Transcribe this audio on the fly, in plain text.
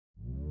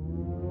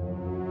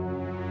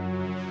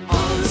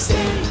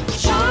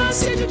stage, on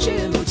stage with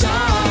Jim and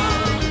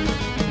Tom.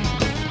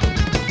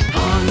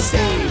 On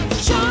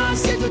stage, on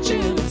stage with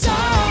Jim and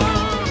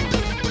Tom.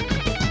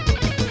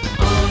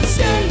 On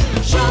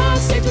stage, on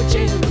stage with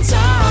Jim and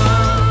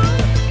Tom.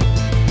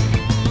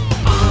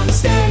 On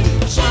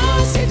stage,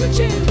 on stage with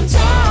Jim and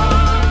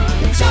Tom.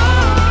 And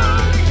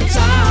Tom, and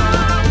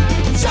Tom,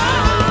 and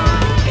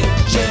Tom,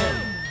 and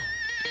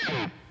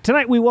Jim.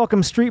 Tonight we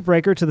welcome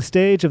Streetbreaker to the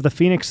stage of the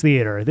Phoenix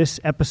Theater. This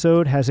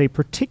episode has a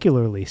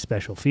particularly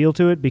special feel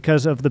to it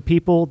because of the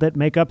people that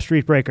make up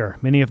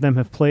Streetbreaker. Many of them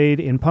have played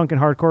in punk and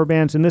hardcore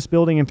bands in this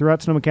building and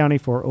throughout Sonoma County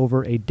for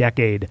over a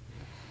decade.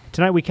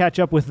 Tonight we catch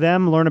up with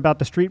them, learn about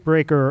the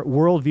Streetbreaker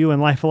worldview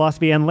and life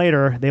philosophy, and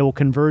later they will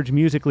converge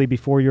musically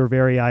before your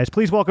very eyes.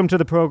 Please welcome to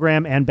the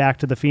program and back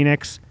to the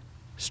Phoenix,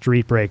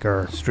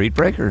 Streetbreaker.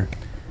 Streetbreaker.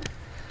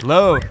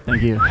 Hello.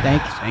 Thank you.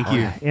 Thank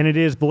you. And it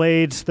is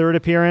Blade's third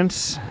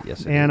appearance.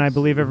 Yes, it and is. I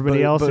believe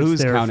everybody else but is who's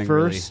their counting,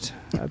 first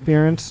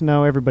appearance.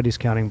 No, everybody's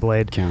counting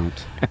Blade.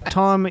 Count.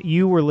 Tom,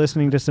 you were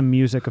listening to some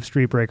music of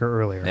Streetbreaker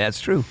earlier.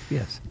 That's true.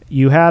 Yes.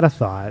 You had a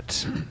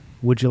thought.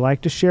 Would you like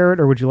to share it,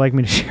 or would you like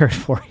me to share it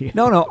for you?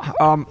 No.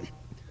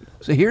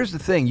 So here's the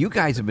thing. You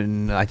guys have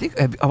been, I think,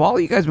 have all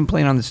you guys been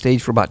playing on the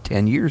stage for about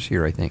 10 years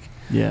here, I think.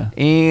 Yeah.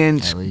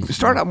 And At least,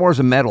 started out more as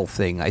a metal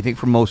thing, I think,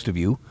 for most of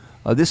you.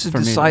 This is For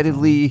me,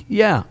 decidedly, this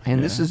Yeah.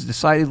 is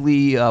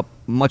decidedly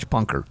much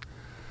punker,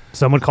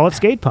 Some would call it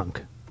skate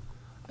punk.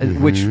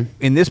 which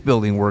in this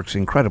building works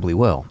incredibly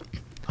well.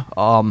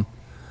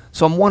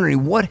 So I'm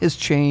wondering what has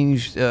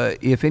changed,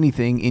 if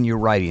anything, in your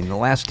writing in the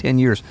last 10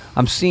 years.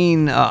 I'm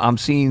seeing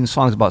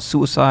songs about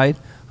suicide.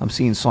 I'm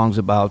seeing songs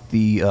about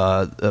the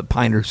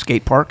Pioneer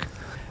Skate Park.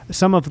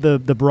 Some of the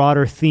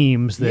broader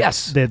themes that,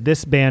 Yes. that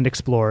this band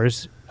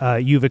explores,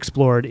 you've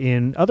explored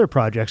in other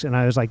projects. And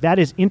I was like, that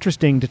is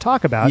interesting to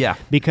talk about. Yeah.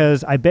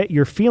 Because I bet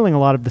you're feeling a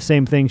lot of the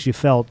same things you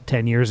felt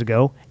 10 years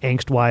ago,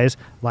 angst-wise,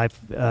 life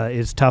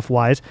is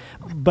tough-wise.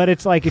 But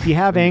it's like, if you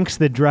have angst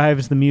that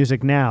drives the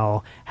music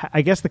now,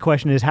 I guess the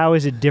question is, how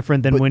is it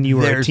different than But when you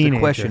were a there's teenager? the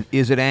question: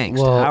 is it angst?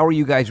 Well, How are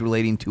you guys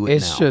relating to it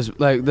It's now? just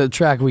like the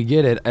track We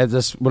Get It. I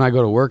just when I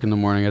go to work in the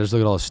morning, I just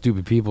look at all the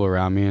stupid people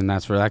around me, and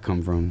that's where that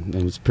come from.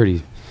 And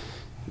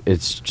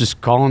it's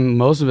just calling.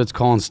 Most of it's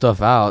calling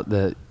stuff out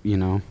that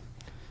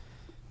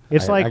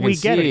It's I like, can we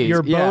get it. see.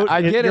 Your Yeah, boat,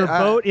 I get your it.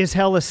 boat is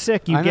hella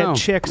sick. You I get know.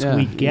 chicks. Yeah.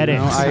 We get it.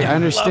 I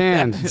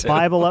understand.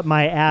 Bible up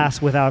my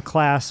ass without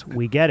class.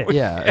 We get it.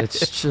 Yeah,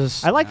 it's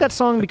just. I like that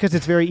song because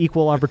it's very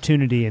equal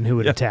opportunity in who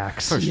it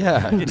attacks.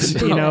 Yeah,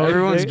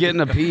 everyone's getting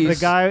a piece.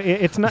 The guy,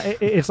 it's not.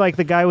 It's like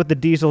the guy with the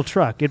diesel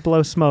truck. It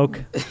blows smoke.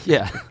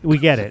 Yeah, We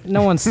get it.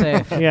 No one's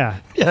safe. Yeah.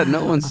 yeah.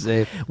 No one's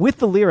safe. With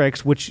the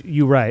lyrics, which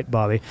you write,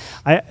 Bobby,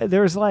 I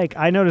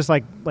noticed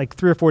like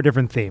 3 or 4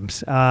 different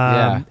themes.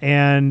 Yeah.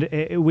 And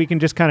we can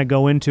just kind of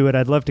go into it.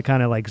 I'd love to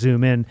kind of like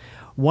zoom in.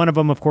 One of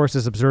them, of course,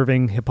 is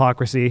observing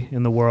hypocrisy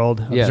in the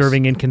world, Yes.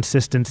 observing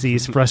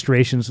inconsistencies,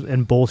 frustrations,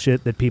 and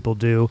bullshit that people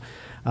do.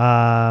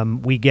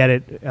 We get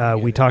it.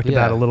 We talked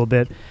about Yeah. a little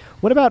bit.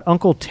 What about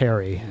Uncle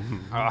Terry?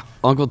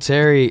 Uncle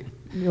Terry.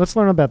 Let's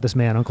learn about this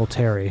man, Uncle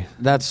Terry.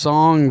 That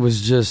song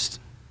was just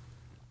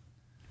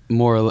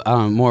more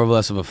or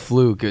less of a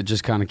fluke. It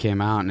just kind of came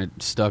out and it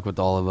stuck with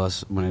all of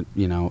us when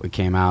it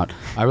came out.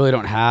 I really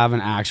don't have an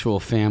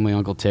actual family.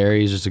 Uncle Terry.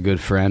 He's just a good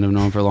friend I've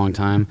known for a long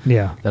time.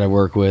 Yeah. That I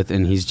work with,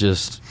 and he's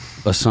just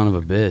a son of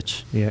a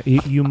bitch. Yeah,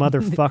 you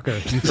motherfucker.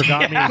 You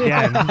forgot me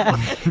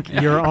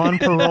again. You're on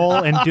parole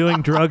and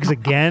doing drugs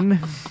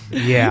again?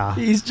 Yeah.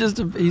 He's just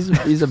he's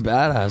a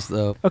badass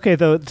though. Okay,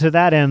 though, to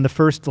that end, the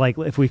first, like,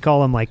 if we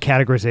call them like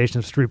categorization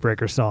of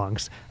Streetbreaker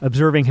songs,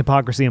 observing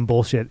hypocrisy and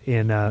bullshit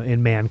in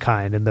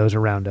mankind and those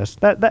around us.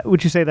 That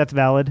would you say that's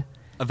valid?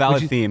 A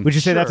valid theme. Would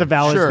you say that's a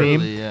valid Sure.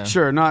 theme? Yeah.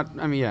 Sure, not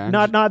yeah.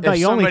 Not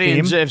the only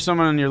theme. If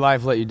someone in your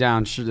life let you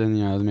down,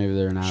 then maybe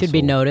they're an asshole. Should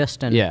be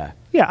noticed and Yeah.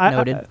 Yeah,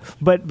 Noted.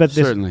 but this,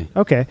 Certainly.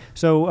 Okay,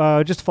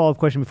 so just a follow-up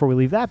question before we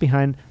leave that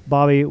behind.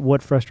 Bobby,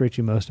 what frustrates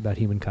you most about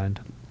humankind?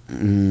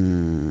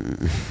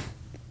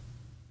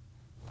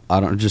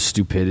 Just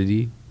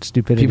stupidity.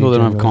 Stupidity. People that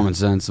don't have generally. common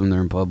sense when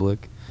they're in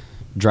public.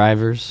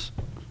 Drivers.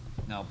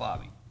 Now,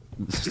 Bobby.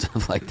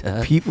 Stuff like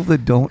that. People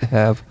that don't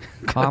have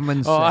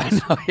common Oh, I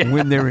sense know, yeah.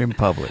 when they're in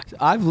public.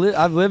 I've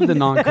lived the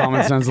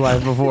non-common sense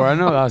life before. I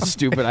know how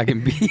stupid I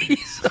can be.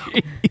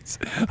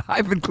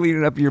 I've been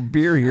cleaning up your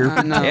beer here for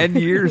I know. 10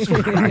 years.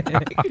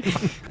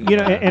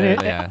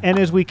 And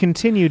as we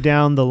continue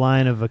down the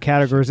line of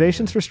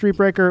categorizations for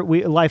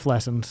Streetbreaker, life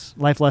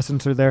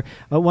lessons are there.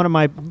 One of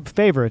my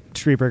favorite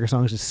Streetbreaker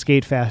songs is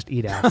 "Skate Fast,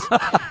 Eat Ass,"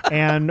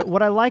 and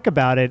what I like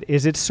about it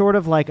is it's sort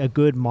of like a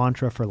good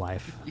mantra for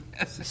life.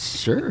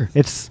 Sure.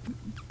 It's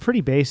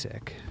pretty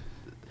basic.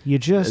 You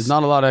just There's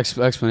not a lot of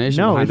explanation.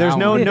 no. behind There's that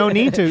no one. no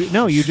need to.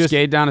 No, you just.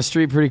 skate down a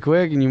street pretty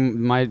quick, and you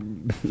might,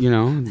 that's Probably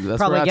where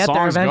that get there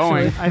song's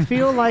eventually. going. I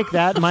feel like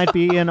that might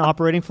be an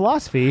operating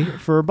philosophy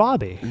for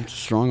Bobby.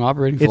 Strong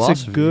operating It's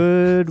philosophy. a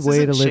good This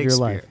way to isn't live your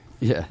Shakespeare. life.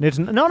 Yeah. It's,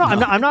 no,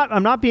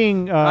 I'm not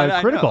being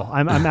I critical. know.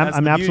 I'm That's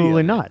the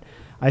absolutely beauty of it. not.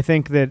 I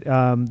think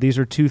that these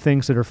are two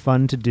things that are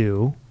fun to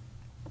do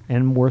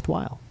and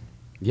worthwhile.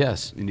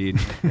 Yes. Indeed.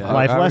 Yeah.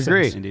 Life I would lessons.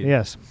 agree. Indeed.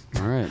 Yes.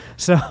 All right.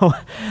 So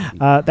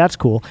that's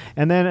cool.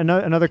 And then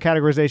another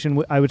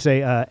categorization, I would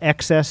say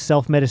excess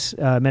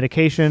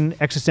self-medication,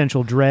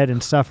 existential dread,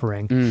 and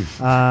suffering. That's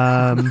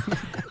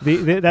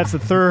the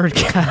third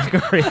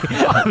category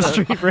of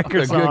Street Breaker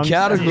A songs. good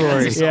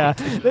category. Yeah,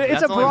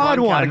 it's a only broad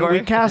one one. category?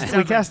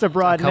 We cast a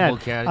broad couple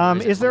net.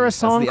 categories Is there a at least.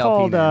 song That's the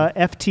LP called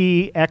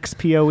name.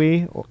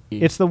 FTXPOE?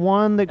 It's the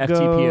one that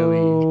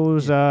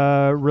FTPOE. goes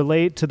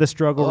relate to the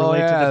struggle, Oh, relate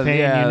to yeah, the pain.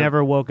 yeah. You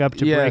never woke up to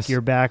break Yes.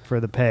 your back for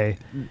the pay.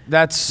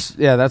 That's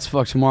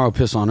fuck tomorrow,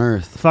 piss on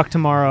earth. Fuck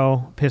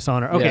tomorrow, piss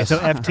on her. Okay, Yes. so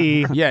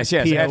FT. Yes,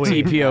 POE.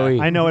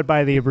 FTPOE. I know it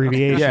by the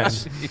abbreviation.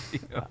 Yes.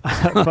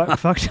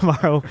 fuck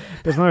tomorrow.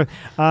 Piss on earth.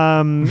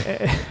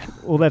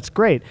 Well, that's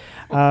great.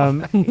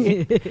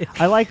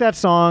 I like that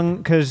song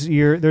because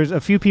there's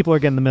a few people are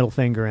getting the middle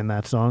finger in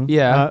that song.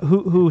 Yeah.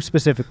 Who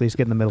specifically is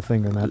getting the middle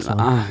finger in that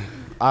song?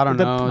 I don't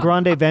The know.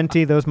 Grande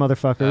Venti, those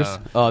motherfuckers.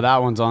 Oh,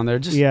 that one's on there.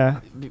 Just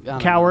Yeah. I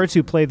don't Cowards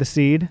who play the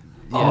seed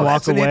Oh, and walk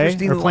that's an away,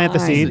 interesting or plant the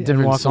line. seed It's a and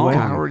different walk song. away.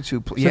 Cowards who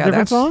It's a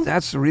different song?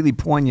 That's a really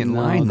poignant No,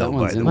 line, that though.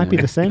 one's But in Might be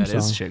there. the same That song.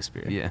 is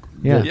Shakespeare. yeah.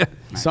 Yeah.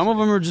 Some of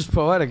them are just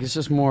poetic. It's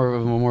just more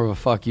of a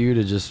fuck you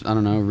to just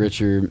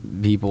richer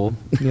people.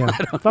 Yeah.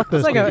 Fuck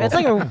those people. It's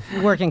like a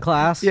working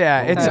class.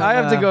 Yeah, it's. I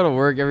have to Uh, go to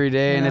work every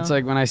day, and you it's know?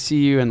 like when I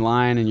see you in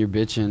line and you're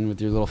bitching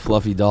with your little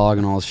fluffy dog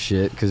and all this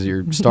shit because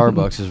your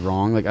Starbucks is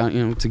wrong. Like,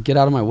 to get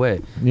out of my way. I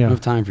Yeah. don't have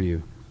time for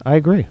you. I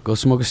agree. Go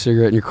smoke a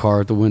cigarette in your car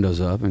with the windows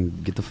up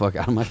and get the fuck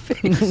out of my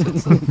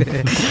face.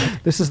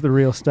 This is the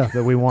real stuff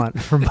that we want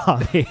from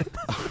Bobby.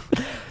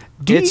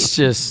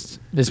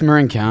 It's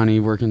Marin County,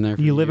 working there.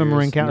 For You live in years.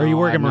 Marin County- or you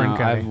work in Marin no,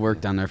 County? I've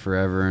worked down there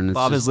forever, and it's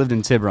Bob has just, lived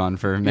in Tiburon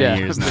for many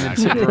years now.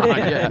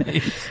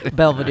 actually.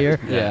 Belvedere.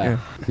 yeah.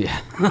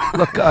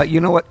 Look,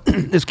 you know what?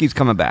 This keeps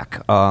coming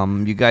back.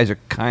 You guys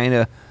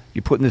are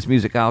you're putting this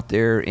music out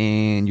there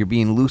and you're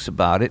being loose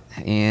about it,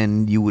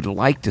 and you would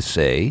like to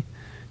say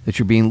that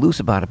you're being loose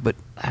about it, but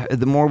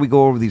the more we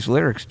go over these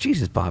lyrics,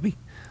 Jesus, Bobby,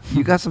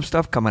 you got some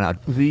stuff coming out.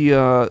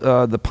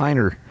 The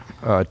Piner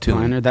tune.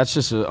 Piner, that's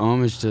just an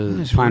homage to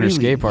It's Piner really,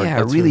 Skate Park. Yeah,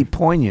 That's really her-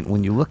 poignant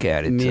when you look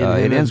at it. Me and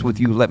It him ends and- with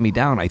 "You Let Me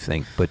Down," I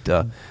think. But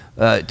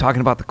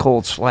talking about the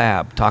cold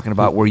slab, talking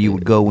about where you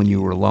would go when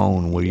you were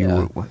alone, where Yeah.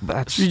 you were.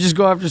 That's You just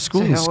go after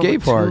school It's a and hell of a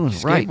skate park, tune,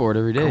 right. skateboard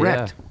every day.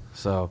 Correct. Yeah.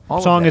 So. all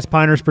of song that. is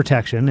Piner's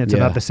Protection. It's Yeah.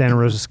 about the Santa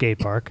Rosa skate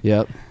park.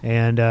 Yep.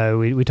 And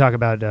we talk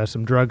about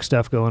some drug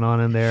stuff going on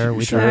in there.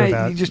 We talk Yeah,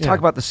 about you just talk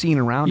about the scene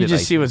around You it.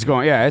 just I see what's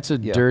going. Yeah, it's a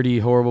Yeah. dirty,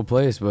 horrible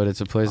place, but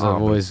it's a place Oh, I've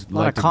but always A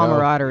lot liked of to go.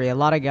 camaraderie. A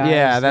lot of guys.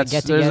 Yeah, that there's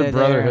get together a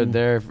brotherhood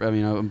there.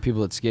 there.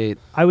 People that skate.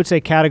 I would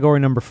say category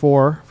number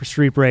 4 for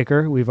Street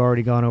Breaker. We've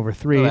already gone over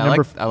 3. Oh,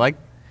 Number I like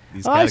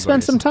these I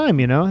spent categories. some time,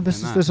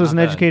 This Not- this was an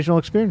not bad. educational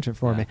experience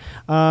for me.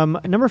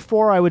 Number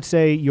 4, I would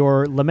say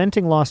you're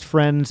lamenting lost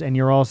friends, and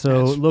you're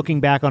also looking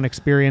back on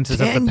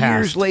experiences of 10 the past.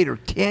 years later,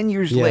 10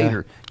 years Yeah.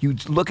 later, you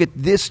look at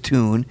this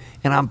tune,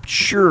 and I'm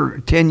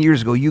sure 10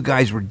 years ago you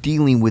guys were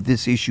dealing with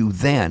this issue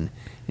then,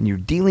 and you're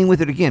dealing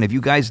with it again. Have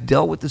you guys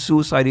dealt with the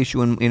suicide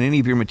issue in any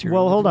of your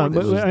material? Well, hold on.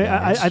 before this?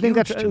 I think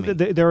that's huge to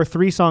me. there are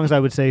 3 songs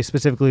I would say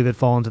specifically that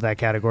fall into that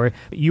category.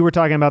 You were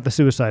talking about the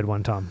suicide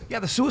one, Tom. Yeah,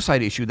 the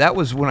suicide issue. That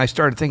was when I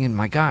started thinking,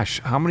 my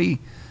gosh, how many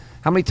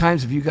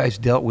times have you guys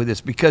dealt with this?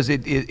 Because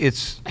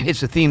it's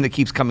a theme that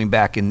keeps coming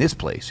back in this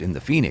place, in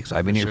the Phoenix.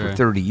 I've been here for Sure.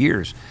 30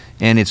 years,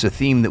 and it's a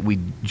theme that we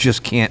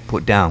just can't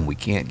put down. We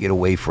can't get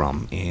away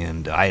from,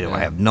 and I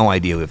have no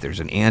idea if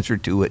there's an answer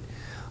to it.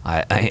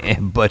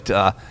 But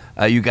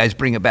you guys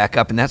bring it back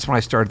up, and that's when I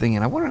started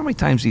thinking, I wonder how many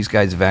times these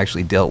guys have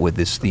actually dealt with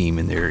this theme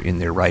in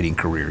their writing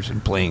careers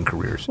and playing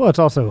careers. Well, it's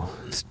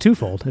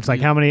toofold. It's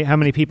like how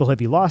many people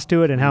have you lost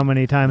to it, and how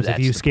many times have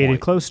That's you the skated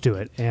point. close to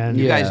it? And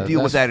You Yeah, guys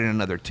deal with that's- that in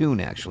another tune,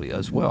 actually,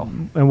 as well.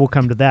 and we'll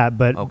come to that.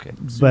 But Okay.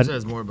 but Suicide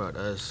is more about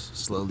us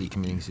slowly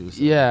committing suicide.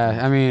 Yeah,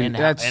 I mean and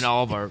that's and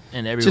all of our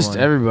and everyone. just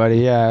everybody.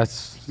 Yeah,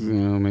 it's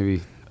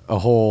maybe a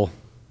whole.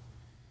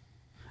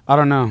 I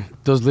don't know.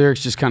 Those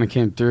lyrics just kind of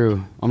came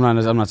through. I'm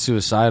not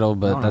suicidal,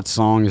 but that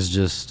song is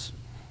just.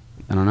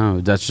 I don't know.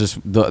 That's just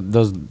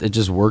those. It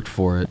just worked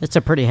for it. It's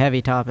a pretty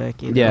heavy topic.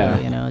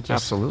 Yeah. Just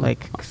Absolutely.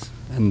 like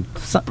And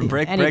anybody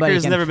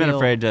Breaker's can never been feel-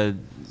 afraid to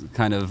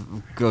kind of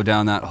go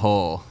down that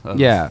hole. Of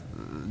Yeah.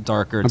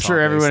 darker. I'm sure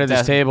topics. everyone at this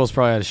That- table's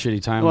probably had a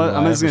shitty time. Well, in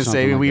I'm their just life or gonna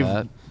say something like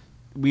that.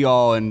 we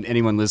all and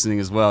anyone listening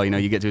as well.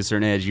 You get to a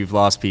certain age, you've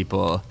lost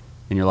people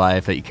in your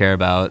life that you care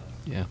about.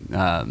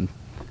 Yeah.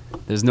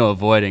 There's no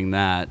avoiding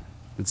that.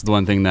 It's the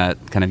one thing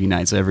that kind of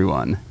unites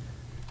everyone.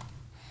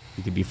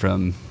 You could be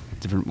from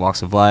different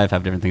walks of life,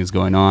 have different things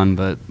going on,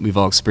 but we've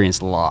all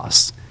experienced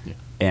loss. Yeah.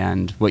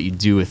 And what you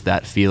do with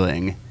that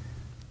feeling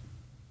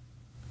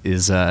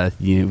is,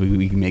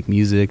 we can make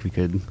music. We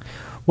could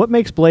what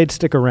makes Blade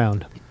stick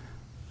around?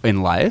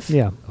 in life.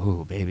 Yeah.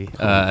 Oh, baby.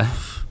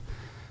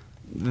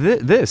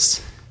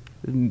 This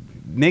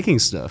making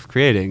stuff,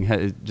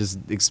 creating, just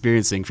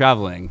experiencing,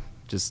 traveling,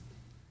 just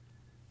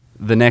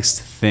the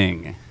next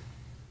thing.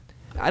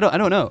 I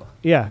don't know.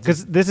 Yeah,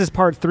 because this is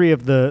part 3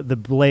 of the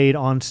Blade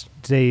on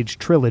stage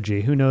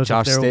trilogy. Who knows?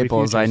 Josh if there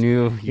Staples, will be I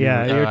futures. knew.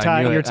 Yeah, you're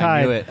tied. You're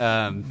tied.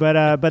 I knew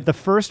it. But the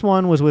first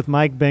one was with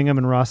Mike Bingham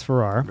and Ross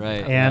Farrar,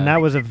 Right, and yeah.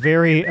 that was a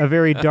very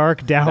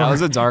dark, dour, That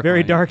was a dark very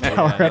one. dark, Yeah,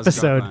 dour that was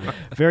a dark episode, one.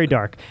 very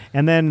dark.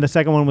 And then the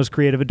second one was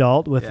Creative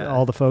Adult with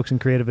all the folks in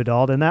Creative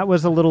Adult, and that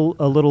was a little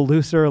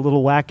looser, a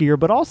little wackier,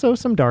 but also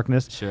some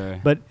darkness. Sure.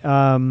 But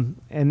and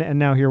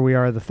now here we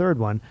are, the third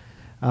one.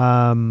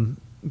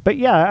 But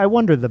yeah, I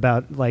wondered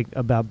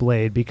about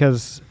Blade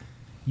because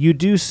you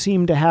do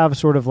seem to have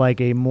sort of like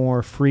a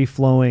more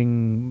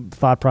free-flowing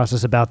thought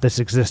process about this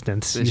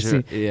existence.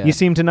 Sure, yeah. You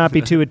seem to not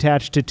be too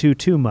attached to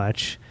too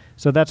much.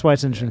 So that's why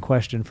it's an interesting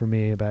question for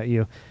me about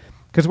you.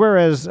 Because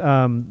whereas,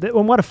 and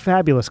what a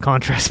fabulous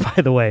contrast,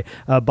 by the way,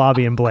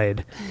 Bobby and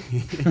Blade.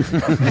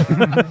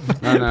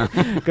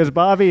 Because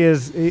Bobby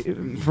is,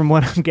 from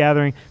what I'm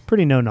gathering,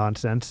 pretty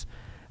no-nonsense.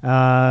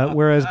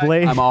 Whereas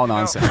Blade... I'm all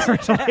nonsense.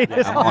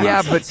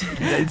 Yeah, but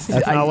That's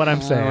not what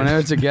I'm saying. When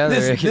they're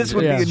together, this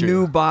would be a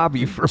new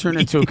Bobby for turn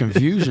me. into a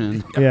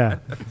confusion. Yeah.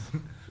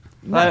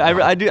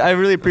 I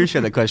really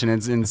appreciate that question.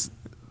 It's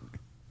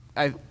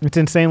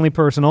insanely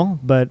personal,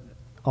 but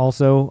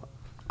also...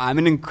 I'm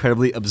an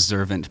incredibly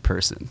observant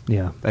person.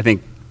 Yeah. I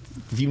think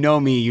if you know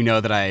me, you know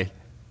that I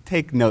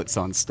take notes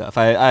on stuff.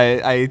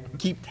 I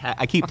keep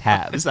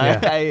tabs.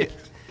 Yeah.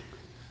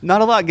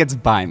 Not a lot gets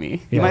by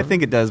me. You Yeah. might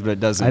think it does, but it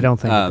doesn't. I don't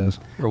think it does.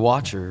 We're a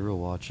watcher. Real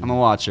watcher. I'm a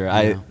watcher.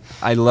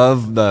 I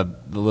love the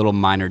little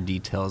minor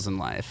details in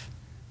life.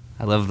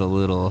 I love the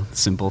little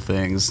simple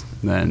things.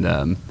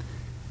 And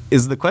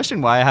is the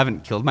question why I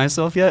haven't killed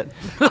myself yet?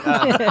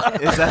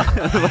 Is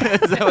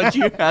that what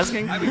you're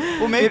asking?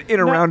 Well, maybe In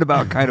a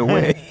roundabout kind of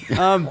way.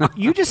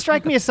 You just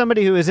strike me as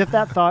somebody who, as if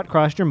that thought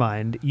crossed your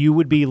mind, you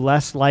would be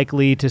less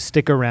likely to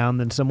stick around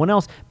than someone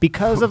else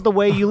because of the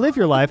way you live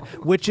your life,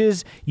 which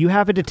is you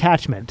have a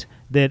detachment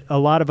that a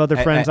lot of other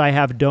friends I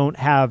have don't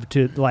have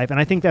to life. And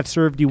I think that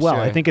served you well.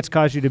 Sure. I think it's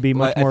caused you to be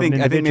much more of an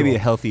individual. I think maybe a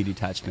healthy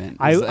detachment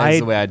is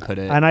the way I'd put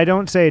it. And I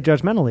don't say it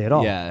judgmentally at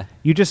all. Yeah.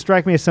 You just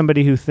strike me as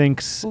somebody who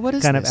thinks Well, what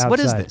is kind this? of outside. What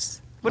is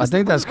this? I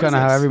think that's kind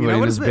of how everybody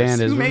in this band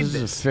is. Who made This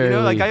is this?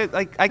 fairly- You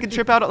know, I could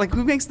trip out. Like,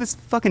 who makes this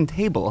fucking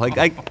table? Like,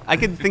 I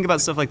could think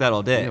about stuff like that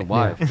all day. Yeah,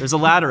 why? There's a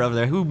ladder over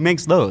there. Who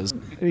makes those?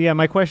 Yeah,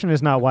 my question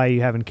is not why you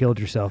haven't killed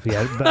yourself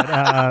yet, but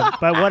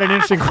what an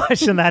interesting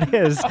question that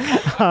is.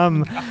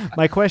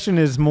 My question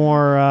is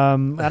more, I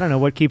don't know,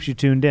 what keeps you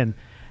tuned in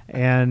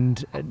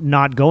and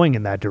not going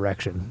in that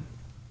direction?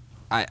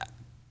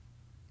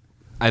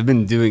 I've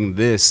been doing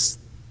this,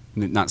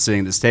 not sitting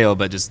at this table,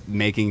 but just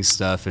making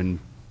stuff and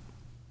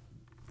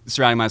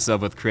surrounding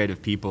myself with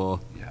creative people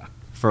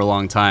for a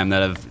long time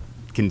that have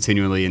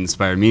continually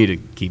inspired me to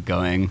keep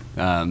going.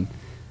 The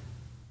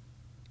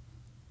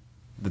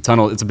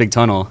tunnel, it's a big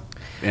tunnel,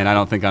 and I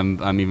don't think I'm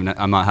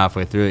not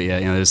halfway through it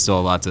yet. You know, there's still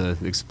a lot to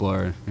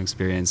explore and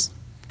experience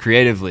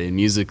creatively and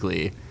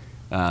musically.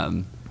 A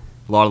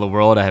lot of the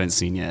world I haven't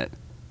seen yet.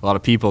 A lot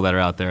of people that are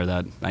out there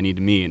that I need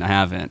to meet and I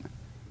haven't.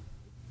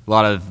 A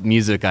lot of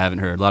music I haven't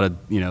heard. A lot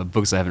of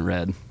books I haven't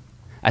read.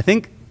 I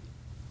think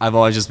I've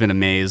always just been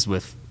amazed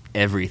with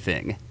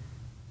everything.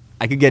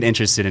 I could get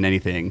interested in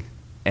anything,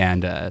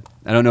 and I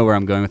don't know where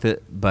I'm going with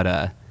it,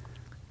 but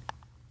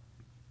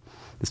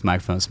this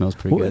microphone smells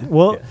pretty good.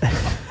 Well,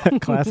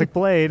 classic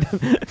Blade.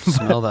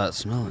 Smell that.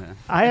 Smell it.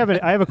 I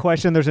have a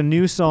question. There's a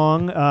new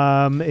song.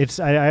 It's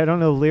I don't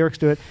know the lyrics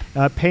to it.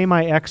 Pay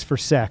my ex for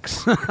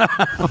sex.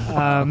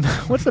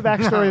 What's the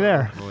backstory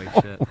there? Holy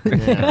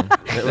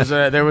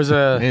shit. There was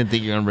a. I didn't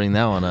think you were gonna bring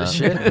that one up.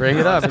 Shit, bring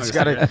it up. It's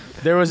got a.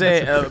 There was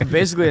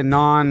basically a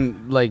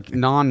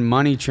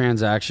non-money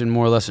transaction,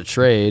 more or less a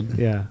trade.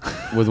 Yeah.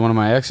 With one of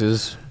my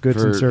exes.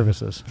 Goods and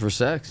services. For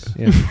sex.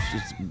 Yeah.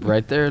 It's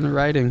right there in the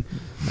writing.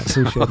 I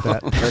appreciate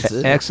that. That's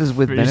it. Exes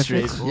with Pretty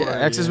benefits. Yeah,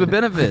 exes with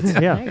benefits.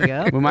 Yeah. There you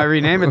go. We might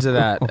rename it to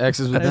that.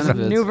 Exes with There's a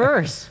benefits. new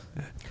verse.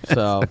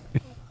 So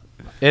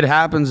it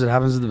happens. It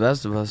happens to the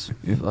best of us.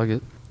 Fuck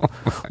it.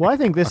 Well, I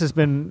think this has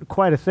been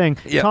quite a thing.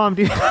 Yeah. Tom,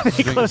 do you have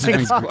any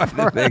closing thoughts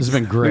for us? This has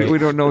been great. We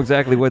don't know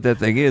exactly what that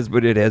thing is,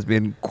 but it has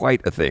been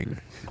quite a thing.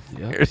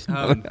 Yep.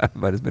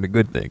 But it's been a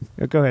good thing.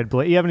 Go ahead,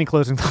 Blade. You have any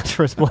closing thoughts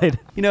for us, Blade?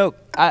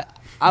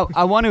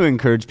 I want to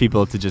encourage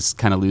people to just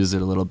kind of lose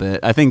it a little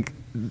bit. I think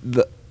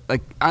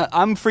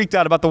I'm freaked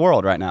out about the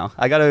world right now.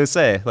 I gotta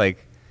say,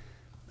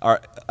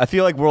 I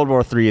feel like World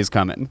War III is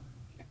coming.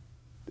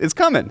 It's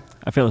coming,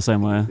 I feel the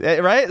same way.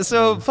 right?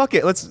 So fuck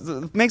it. Let's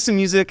make some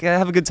music,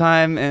 have a good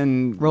time,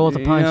 and Roll with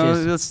the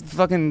punches.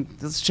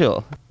 Let's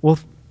chill. Well,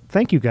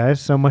 thank you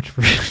guys so much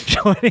for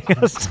joining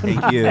us tonight.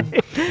 Thank you.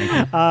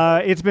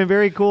 It's been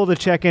very cool to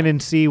check in and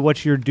see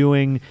what you're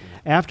doing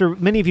after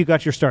many of you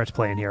got your starts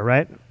playing here,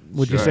 right?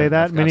 Would you Sure, say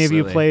that? Many of you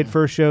absolutely. played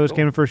first shows,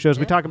 came to first shows.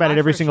 We talk about it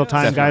every single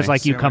time, guys, Definitely.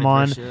 like you come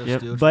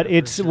on. But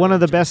it's one of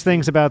the best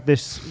things about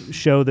this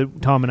show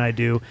that Tom and I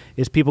do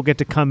is people get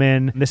to come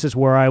in. This is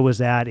where I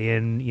was at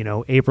in,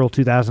 April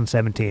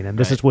 2017. And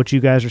this is what you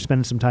guys are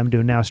spending some time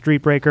doing now,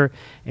 Street Breaker.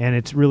 And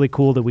it's really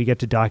cool that we get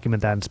to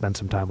document that and spend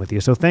some time with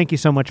you. So thank you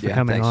so much for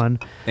coming thanks. on.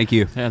 Thank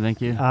you. Yeah,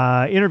 thank you.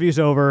 Interview's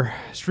over.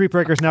 Street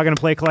Breaker's now going to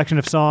play a collection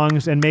of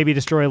songs and maybe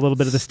destroy a little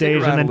bit of the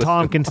stage. around And then and Tom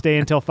listen. can stay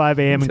until 5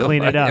 a.m. and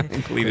clean it up.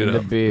 Clean it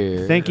up.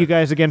 Beer. Thank you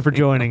guys again for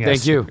joining us.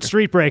 Thank you.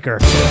 Street Breaker.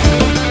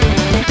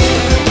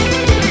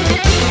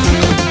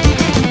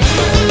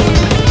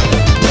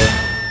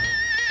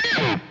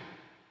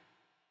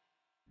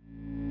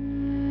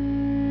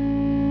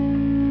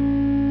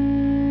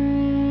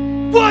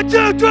 One,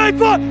 two, three,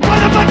 four. Why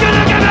the fuck you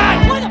look at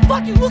me? Why the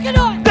fuck you look at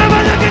us? Never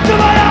look into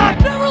my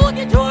eyes. Never look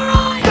into our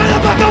eyes! Get the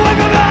fuck away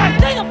from me.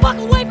 Stay the fuck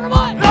away from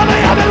us! I'll be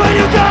happy when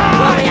you We'll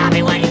die. be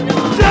happy when you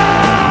know!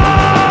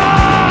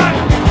 Die.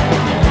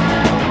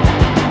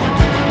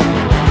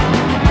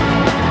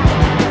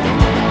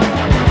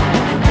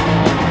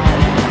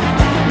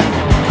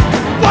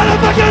 Why the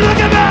fuck you look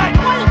at me?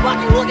 Why the fuck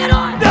you look at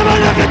us? Never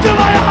look into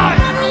my eyes.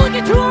 Never look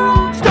into our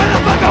eyes! Stay the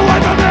fuck away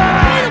from me.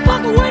 Stay the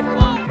fuck away from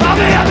us! I'll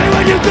be happy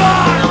when you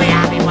die. We'll be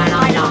happy when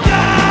I die!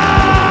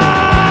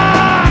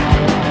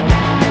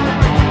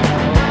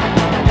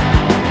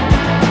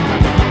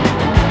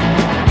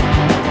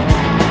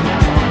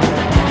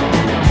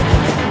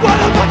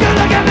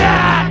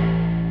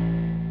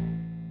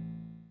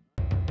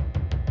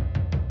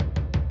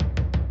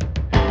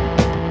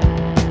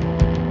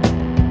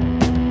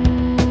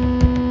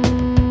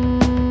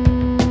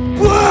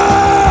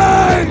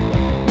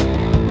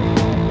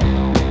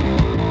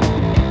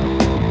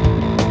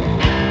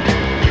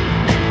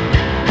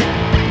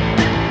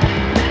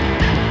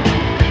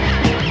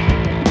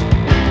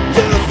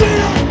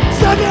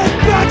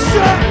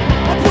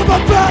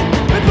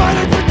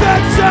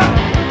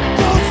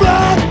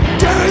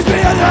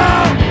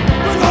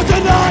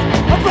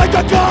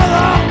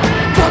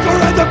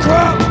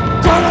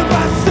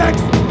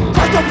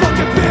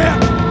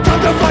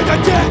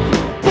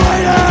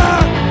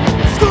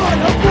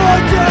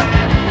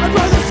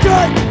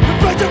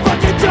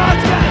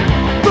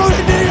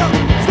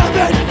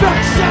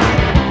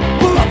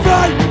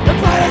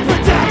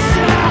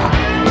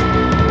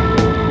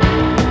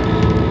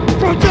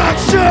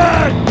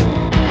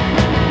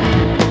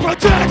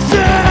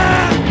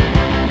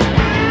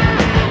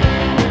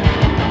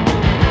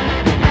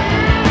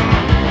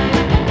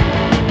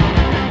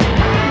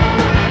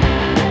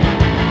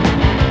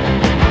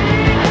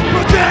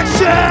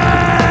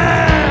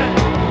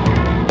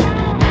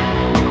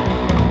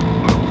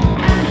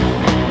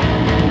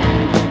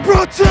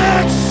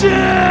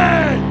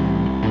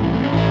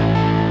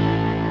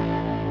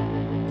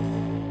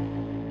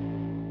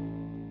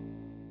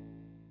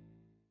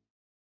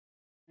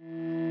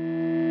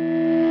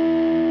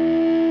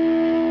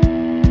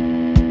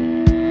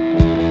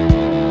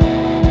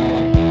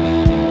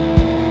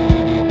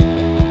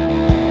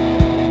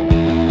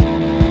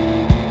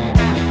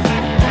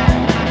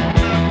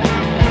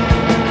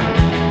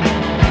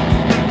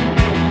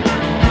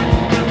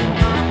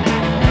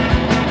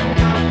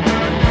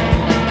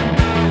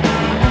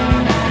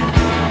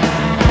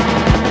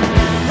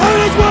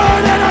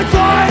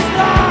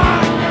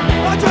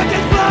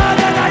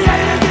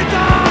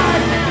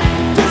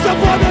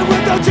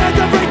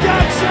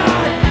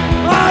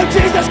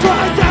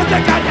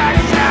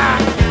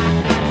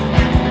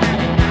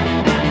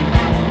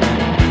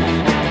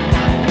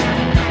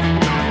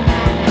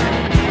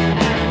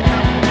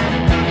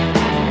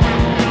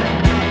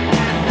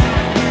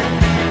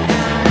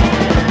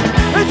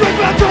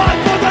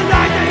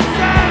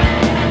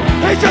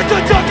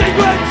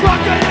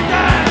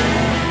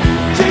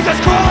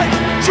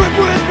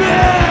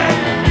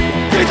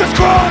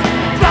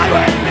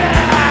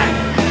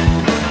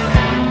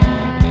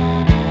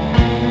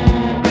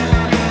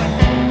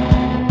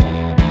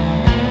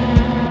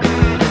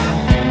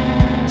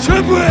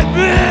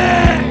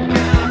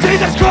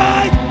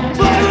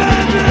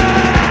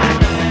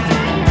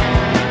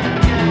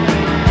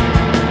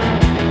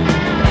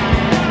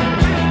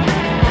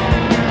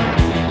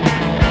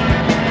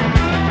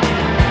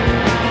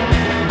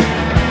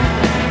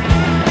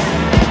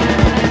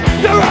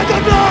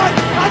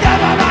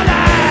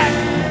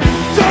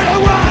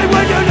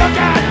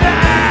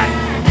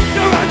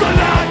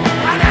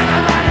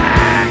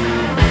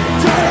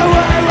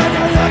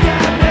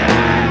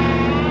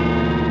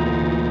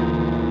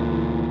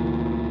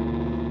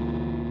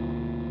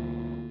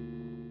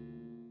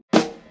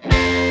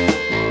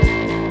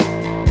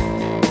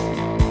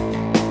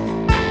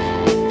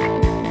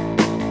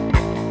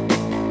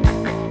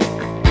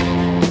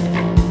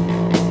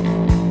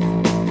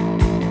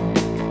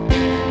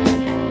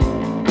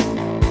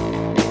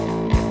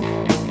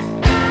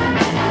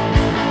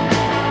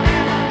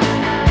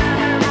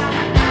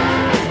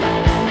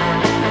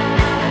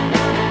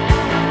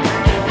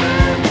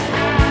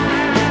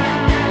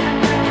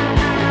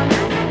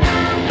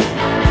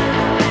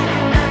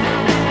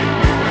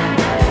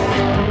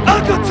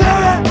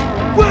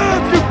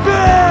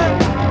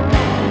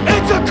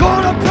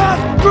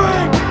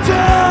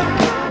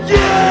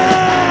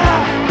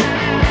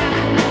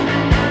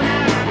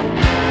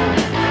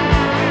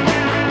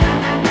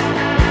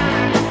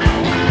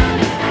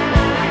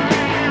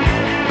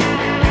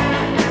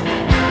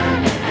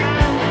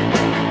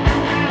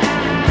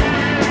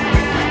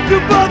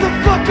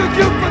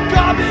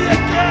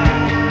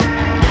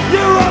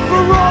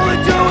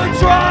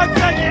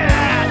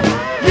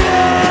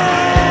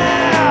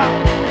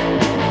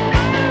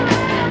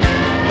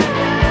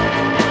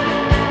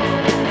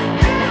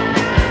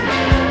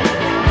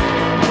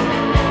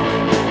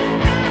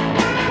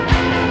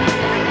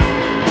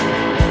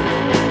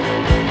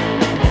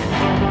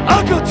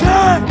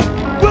 Hey,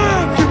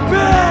 where you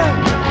been?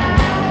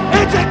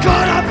 It's a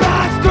quarter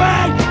past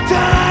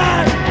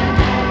 3:10.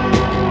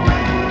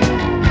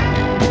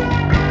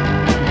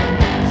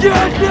 You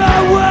know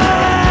where